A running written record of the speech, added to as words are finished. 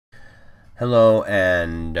Hello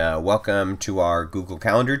and welcome to our Google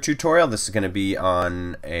Calendar tutorial. This is going to be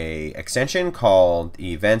on a extension called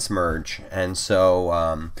Events Merge. And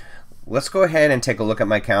so let's go ahead and take a look at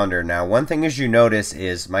my calendar. Now, one thing as you notice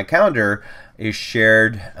is my calendar is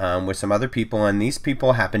shared with some other people, and these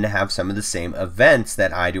people happen to have some of the same events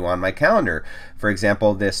that I do on my calendar. For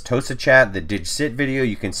example, this Tosa Chat, the Dig Sit video,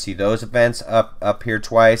 you can see those events up here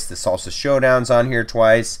twice. The Salsa Showdown's on here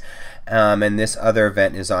twice. And this other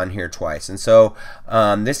event is on here twice. And so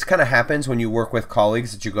this kind of happens when you work with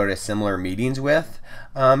colleagues that you go to similar meetings with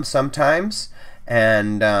sometimes.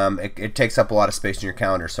 And it takes up a lot of space in your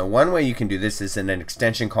calendar. So one way you can do this is in an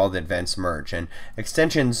extension called Events Merge. And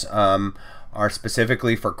extensions are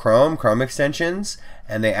specifically for Chrome extensions,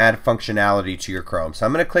 and they add functionality to your Chrome. So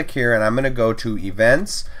I'm going to click here and I'm going to go to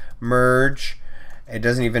Events Merge. It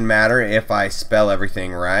doesn't even matter if I spell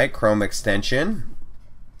everything right, Chrome extension.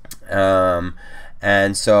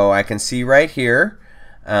 And so I can see right here,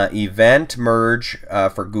 Event Merge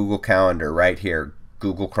for Google Calendar right here,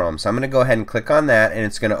 Google Chrome. So I'm going to go ahead and click on that, and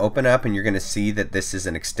it's going to open up, and you're going to see that this is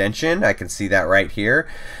an extension. I can see that right here,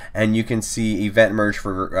 and you can see Event Merge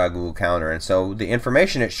for Google Calendar. And so the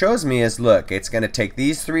information it shows me is, look, it's going to take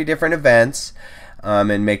these three different events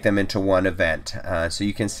and make them into one event. So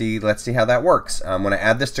you can see, let's see how that works. When I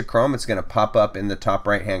add this to Chrome, it's going to pop up in the top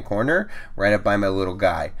right hand corner right up by my little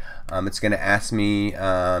guy. It's going to ask me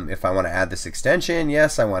if I want to add this extension.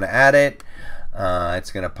 Yes, I want to add it.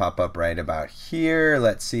 It's going to pop up right about here.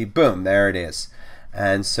 Let's see, boom, there it is.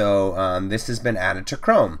 And so this has been added to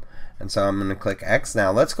Chrome. And so I'm going to click X.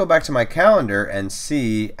 Now let's go back to my calendar and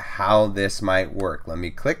see how this might work. Let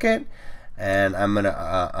me click it. And I'm going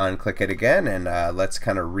to unclick it again, and let's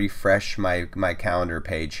kind of refresh my calendar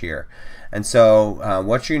page here. And so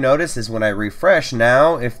what you notice is when I refresh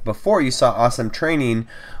now, if before you saw Awesome Training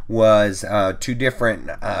was two different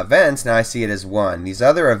events, now I see it as one. These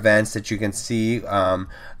other events that you can see that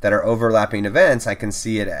are overlapping events, I can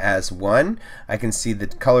see it as one. I can see the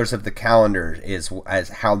colors of the calendar as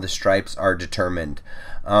how the stripes are determined.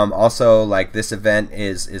 Also, like this event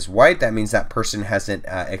is white, that means that person hasn't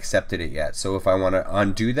accepted it yet. So if I want to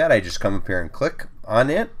undo that, I just come up here and click on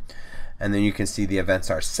it, and then you can see the events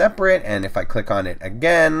are separate. And if I click on it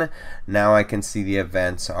again, now I can see the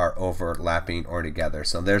events are overlapping or together.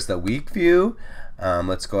 So there's the week view.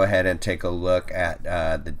 Let's go ahead and take a look at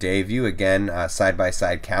the day view. Again,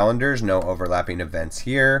 side-by-side calendars, no overlapping events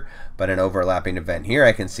here, but an overlapping event here.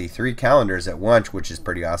 I can see three calendars at once, which is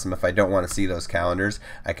pretty awesome. If I don't want to see those calendars,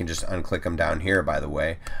 I can just unclick them down here, by the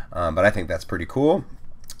way. But I think that's pretty cool.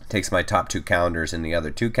 Takes my top two calendars in the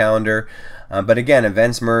other two calendar. But again,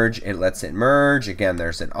 Events Merge, it lets it merge. Again,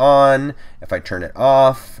 there's it on. If I turn it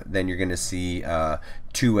off, then you're going to see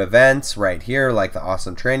two events right here, like the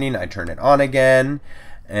Awesome Training. I turn it on again,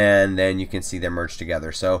 and then you can see them merge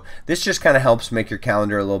together. So this just kind of helps make your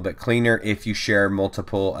calendar a little bit cleaner if you share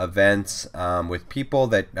multiple events with people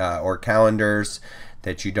that or calendars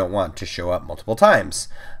that you don't want to show up multiple times.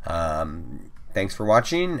 Thanks for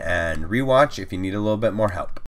watching, and rewatch if you need a little bit more help.